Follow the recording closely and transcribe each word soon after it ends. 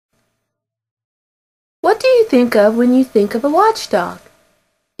What do you think of when you think of a watchdog?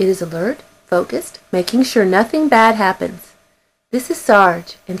 It is alert, focused, making sure nothing bad happens. This is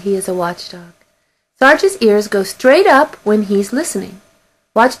Sarge, and he is a watchdog. Sarge's ears go straight up when he's listening.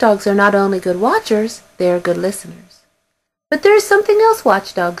 Watchdogs are not only good watchers, they are good listeners. But there is something else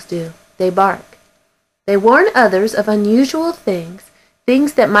watchdogs do. They bark. They warn others of unusual things,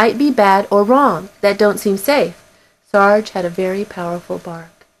 things that might be bad or wrong, that don't seem safe. Sarge had a very powerful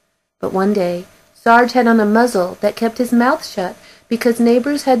bark. But one day, Sarge had on a muzzle that kept his mouth shut because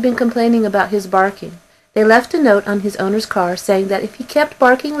neighbors had been complaining about his barking. They left a note on his owner's car saying that if he kept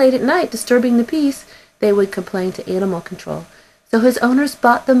barking late at night, disturbing the peace, they would complain to animal control. So his owners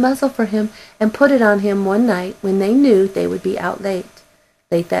bought the muzzle for him and put it on him one night when they knew they would be out late.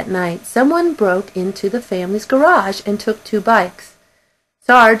 Late that night, someone broke into the family's garage and took 2 bikes.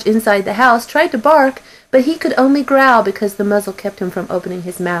 Sarge, inside the house, tried to bark, but he could only growl because the muzzle kept him from opening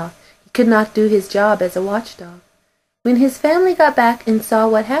his mouth. He could not do his job as a watchdog. When his family got back and saw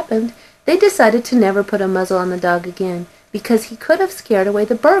what happened, they decided to never put a muzzle on the dog again because he could have scared away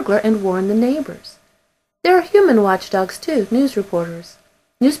the burglar and warned the neighbors. There are human watchdogs too, news reporters.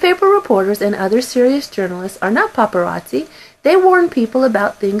 Newspaper reporters and other serious journalists are not paparazzi. They warn people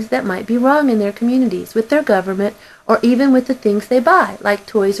about things that might be wrong in their communities, with their government, or even with the things they buy, like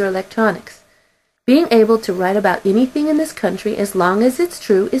toys or electronics. Being able to write about anything in this country as long as it's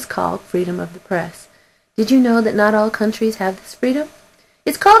true is called freedom of the press. Did you know that not all countries have this freedom?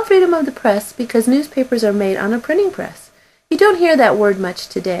 It's called freedom of the press because newspapers are made on a printing press. You don't hear that word much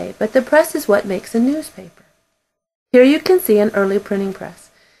today, but the press is what makes a newspaper. Here you can see an early printing press,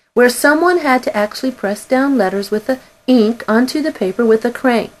 where someone had to actually press down letters with the ink onto the paper with a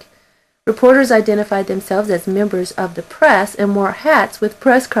crank. Reporters identified themselves as members of the press and wore hats with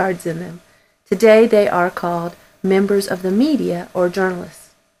press cards in them. Today they are called members of the media or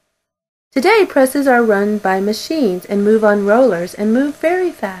journalists. Today presses are run by machines and move on rollers and move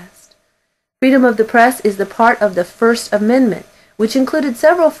very fast. Freedom of the press is the part of the First Amendment, which included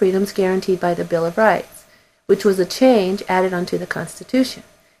several freedoms guaranteed by the Bill of Rights, which was a change added onto the Constitution.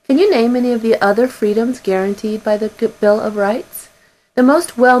 Can you name any of the other freedoms guaranteed by the Bill of Rights? The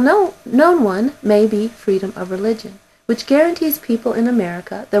most well-known one may be freedom of religion, which guarantees people in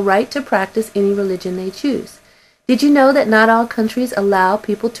America the right to practice any religion they choose. Did you know that not all countries allow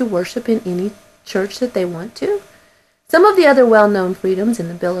people to worship in any church that they want to? Some of the other well-known freedoms in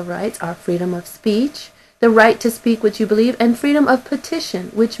the Bill of Rights are freedom of speech, the right to speak what you believe, and freedom of petition,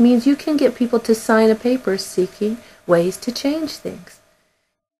 which means you can get people to sign a paper seeking ways to change things.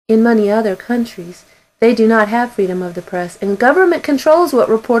 In many other countries, they do not have freedom of the press, and government controls what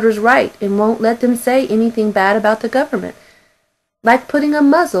reporters write and won't let them say anything bad about the government, like putting a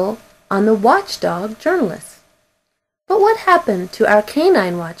muzzle on the watchdog journalists. But what happened to our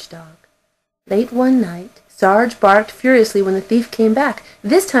canine watchdog? Late one night, Sarge barked furiously when the thief came back.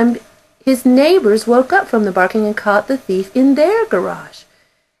 This time, his neighbors woke up from the barking and caught the thief in their garage,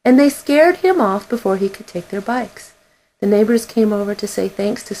 and they scared him off before he could take their bikes. The neighbors came over to say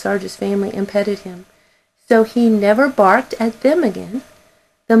thanks to Sarge's family and petted him, so he never barked at them again.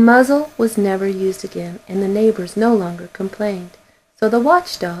 The muzzle was never used again, and the neighbors no longer complained, so the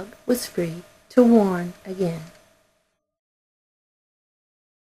watchdog was free to warn again.